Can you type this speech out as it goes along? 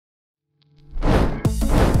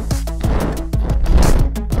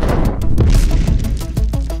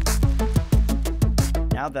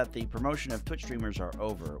that the promotion of Twitch streamers are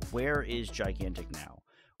over, where is Gigantic now?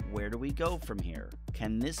 Where do we go from here?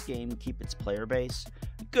 Can this game keep its player base?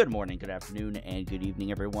 Good morning, good afternoon, and good evening,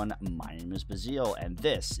 everyone. My name is Bazeleel, and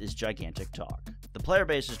this is Gigantic Talk. The player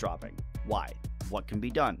base is dropping. Why? What can be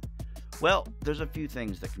done? Well, there's a few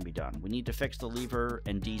things that can be done. We need to fix the lever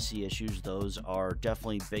and DC issues. Those are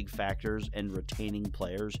definitely big factors in retaining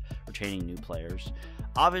players, retaining new players.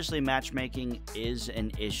 Obviously, matchmaking is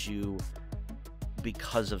an issue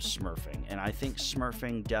because of smurfing, and I think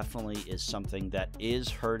smurfing definitely is something that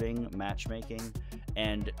is hurting matchmaking,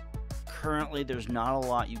 and currently there's not a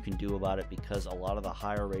lot you can do about it because a lot of the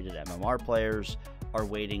higher rated MMR players are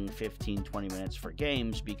waiting 15-20 minutes for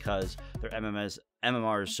games because their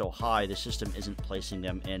MMR is so high the system isn't placing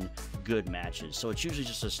them in good matches, so it's usually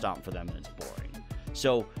just a stomp for them and it's boring.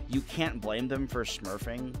 So you can't blame them for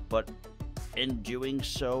smurfing, but in doing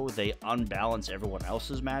so, they unbalance everyone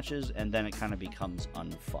else's matches, and then it kind of becomes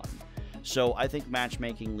unfun. So I think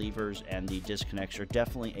matchmaking levers and the disconnects are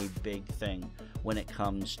definitely a big thing when it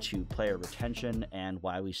comes to player retention and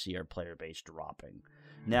why we see our player base dropping.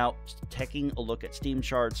 Now, taking a look at Steam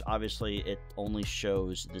charts, obviously it only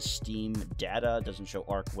shows the Steam data, it doesn't show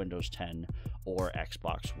Arc, Windows 10, or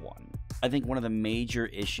Xbox One. I think one of the major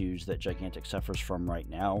issues that Gigantic suffers from right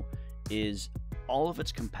now is all of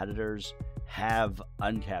its competitors have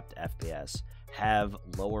uncapped FPS, have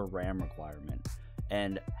lower RAM requirement,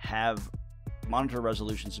 and have monitor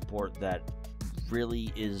resolution support that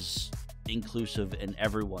really is inclusive in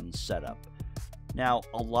everyone's setup. Now,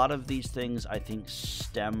 a lot of these things I think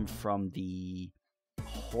stem from the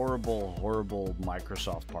horrible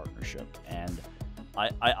Microsoft partnership, and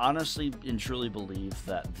I honestly and truly believe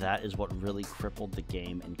that that is what really crippled the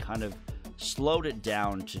game and kind of slowed it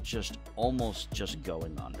down to just almost just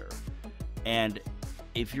going under. And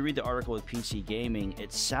if you read the article with PC Gaming,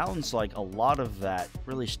 it sounds like a lot of that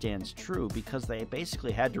really stands true because they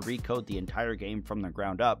basically had to recode the entire game from the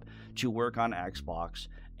ground up to work on Xbox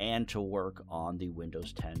and to work on the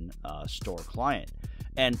Windows 10 store client.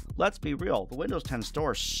 And let's be real, the Windows 10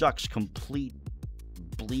 store sucks complete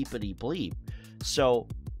bleepity bleep. So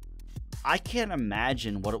I can't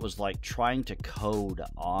imagine what it was like trying to code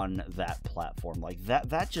on that platform. Like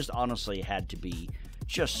that just honestly had to be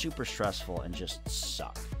just super stressful and just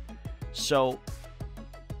suck. So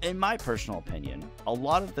in my personal opinion, a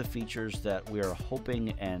lot of the features that we are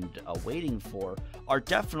hoping and waiting for are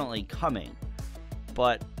definitely coming,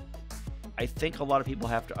 but I think a lot of people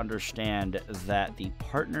have to understand that the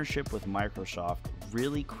partnership with Microsoft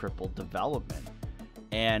really crippled development,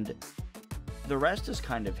 and the rest is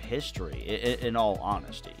kind of history, in all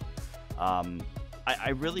honesty. I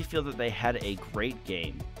really feel that they had a great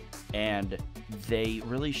game, and they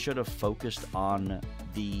really should have focused on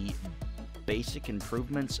the basic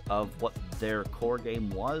improvements of what their core game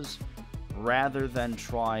was, rather than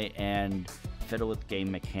try and fiddle with game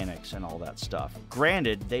mechanics and all that stuff.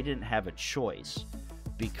 Granted, they didn't have a choice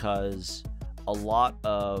because a lot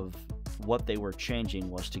of what they were changing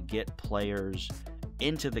was to get players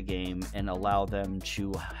into the game and allow them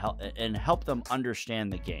to help them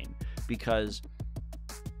understand the game, because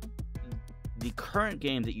the current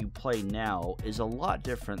game that you play now is a lot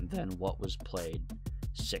different than what was played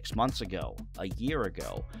 6 months ago, a year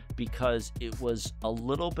ago, because it was a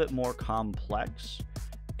little bit more complex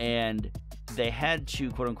and they had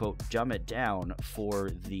to quote-unquote dumb it down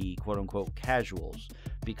for the quote-unquote casuals,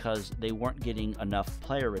 because they weren't getting enough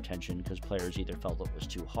player retention because players either felt it was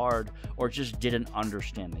too hard or just didn't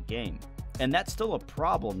understand the game. And that's still a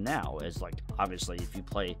problem now, as like obviously if you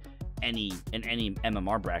play in any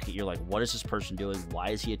MMR bracket, you're like, what is this person doing? Why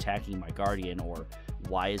is he attacking my Guardian? Or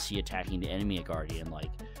why is he attacking the enemy Guardian? Like,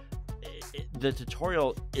 the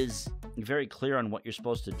tutorial is very clear on what you're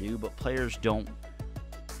supposed to do, but players don't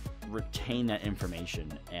retain that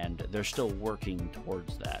information, and they're still working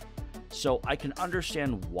towards that. So I can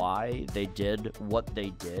understand why they did what they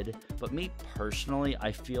did, but me personally,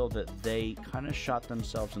 I feel that they kind of shot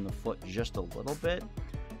themselves in the foot just a little bit,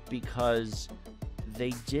 because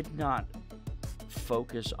they did not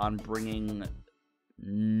focus on bringing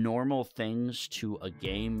normal things to a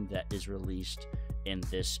game that is released in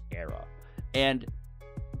this era. And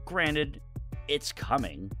granted, it's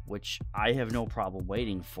coming, which I have no problem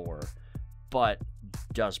waiting for, but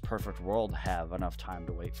does Perfect World have enough time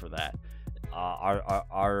to wait for that?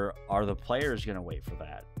 Are the players going to wait for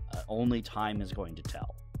that? Only time is going to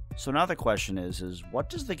tell. So now the question is what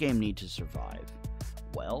does the game need to survive?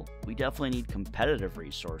 Well, we definitely need competitive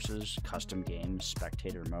resources, custom games,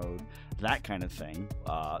 spectator mode, that kind of thing.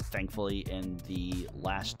 Thankfully, in the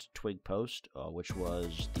last Twig post, which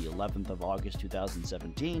was the 11th of August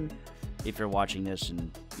 2017, if you're watching this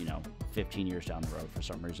in, 15 years down the road for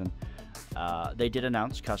some reason, they did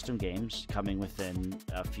announce custom games coming within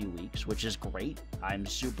a few weeks, which is great. I'm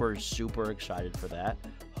super, super excited for that.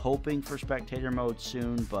 Hoping for spectator mode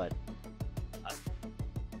soon, but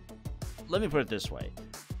let me put it this way.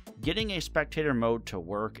 Getting a spectator mode to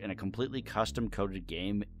work in a completely custom-coded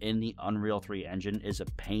game in the Unreal 3 engine is a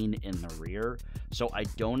pain in the rear, so I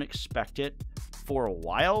don't expect it for a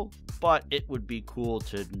while, but it would be cool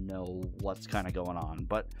to know what's kind of going on.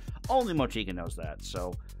 But only Mochiga knows that,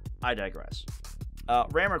 so I digress.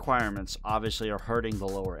 RAM requirements obviously are hurting the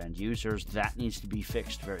lower-end users. That needs to be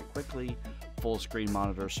fixed very quickly. Full-screen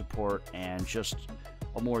monitor support and just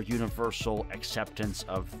a more universal acceptance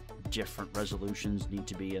of different resolutions need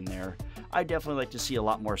to be in there. I definitely like to see a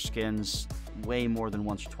lot more skins, way more than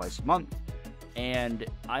once or twice a month. And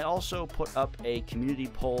I also put up a community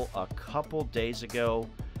poll a couple days ago,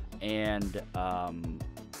 and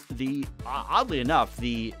oddly enough,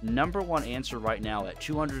 the number one answer right now at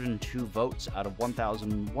 202 votes out of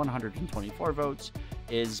 1,124 votes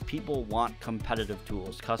is people want competitive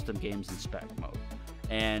tools, custom games, and spec mode.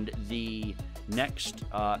 And the next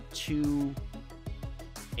two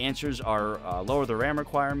answers are lower the RAM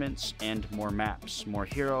requirements and more maps, more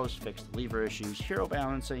heroes, fix the lever issues, hero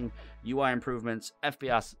balancing, UI improvements,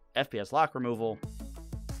 FPS lock removal,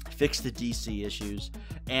 fix the DC issues,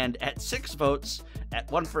 and at 6 votes, at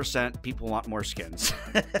 1%, people want more skins.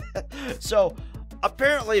 So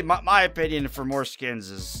apparently my opinion for more skins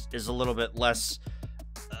is a little bit less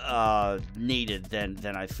needed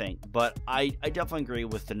than I think, but I definitely agree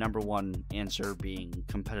with the number one answer being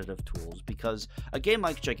competitive tools, because a game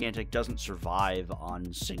like Gigantic doesn't survive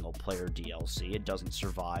on single player DLC. It doesn't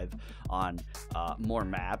survive on more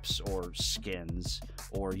maps or skins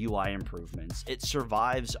or UI improvements. It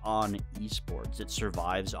survives on esports. It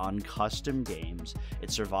survives on custom games. It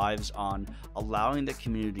survives on allowing the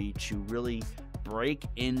community to really break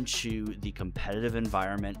into the competitive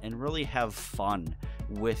environment and really have fun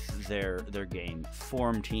with their game,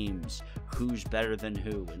 form teams, who's better than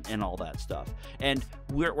who, and all that stuff. And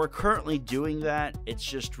we're currently doing that. It's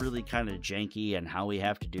just really kind of janky and how we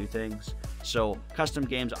have to do things. So custom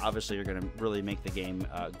games obviously are going to really make the game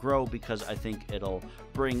grow, because I think it'll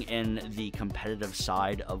bring in the competitive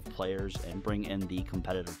side of players and bring in the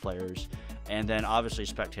competitive players. And then obviously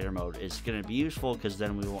spectator mode is going to be useful, because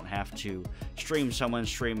then we won't have to stream someone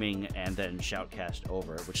streaming and then shoutcast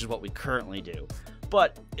over it, which is what we currently do.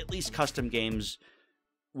 But at least custom games,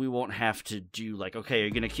 we won't have to do like, okay, you're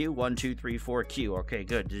going to queue 1, 2, 3, 4 queue. Okay,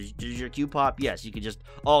 good. Did your queue pop? Yes, you can just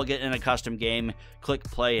all get in a custom game, click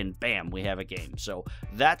play, and bam, we have a game. So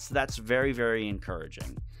that's very, very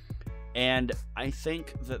encouraging. And I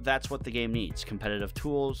think that that's what the game needs. Competitive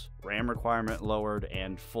tools, RAM requirement lowered,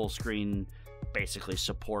 and full screen basically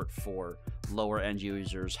support for lower end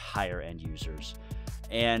users, higher end users.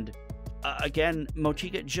 And again,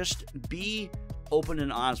 Mochiga, just be open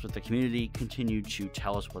and honest with the community. Continue to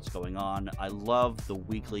tell us what's going on. I love the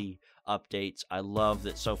weekly updates. I love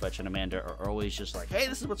that SoFetch and Amanda are always just like, hey,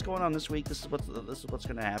 this is what's going on this week. This is what's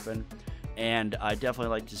going to happen. And I definitely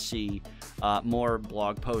like to see more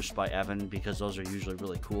blog posts by Evan, because those are usually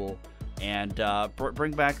really cool. And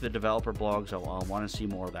bring back the developer blogs. I want to see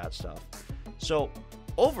more of that stuff. So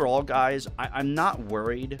overall, guys, I'm not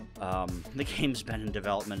worried. The game's been in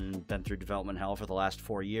development and been through development hell for the last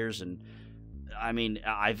 4 years, and I mean,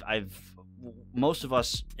 most of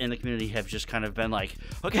us in the community have just kind of been like,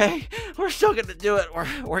 okay, we're still gonna do it.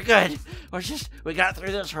 We're good. We got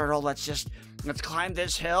through this hurdle. Let's climb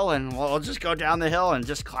this hill, and we'll just go down the hill and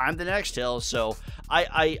just climb the next hill. So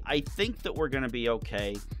I think that we're gonna be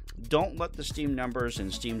okay. Don't let the Steam numbers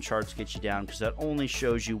and Steam charts get you down, because that only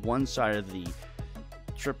shows you one side of the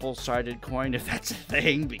triple-sided coin, if that's a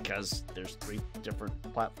thing, because there's 3 different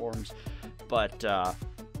platforms. But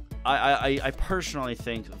I personally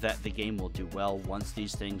think that the game will do well once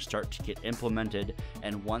these things start to get implemented,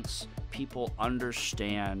 and once people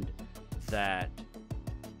understand that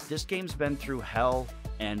this game's been through hell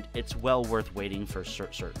and it's well worth waiting for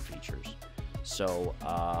certain features. So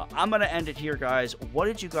I'm going to end it here, guys. What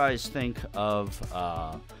did you guys think of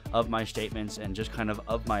my statements and just kind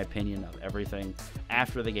of my opinion of everything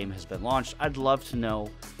after the game has been launched? I'd love to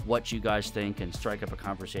know what you guys think and strike up a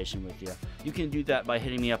conversation with you. You can do that by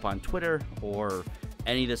hitting me up on Twitter or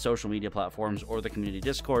any of the social media platforms or the community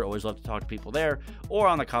Discord. Always love to talk to people there or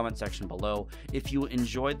on the comment section below. If you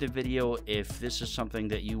enjoyed the video, if this is something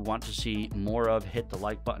that you want to see more of, hit the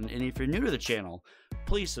like button. And if you're new to the channel,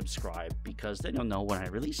 please subscribe, because then you'll know when I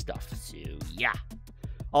release stuff. So yeah.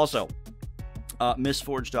 Also,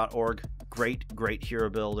 mistforge.org, great hero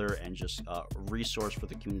builder and just a resource for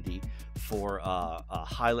the community for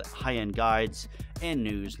high-end guides and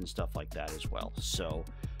news and stuff like that as well. So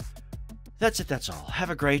that's it. That's all. Have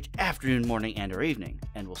a great afternoon, morning, and or evening,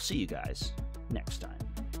 and we'll see you guys next time.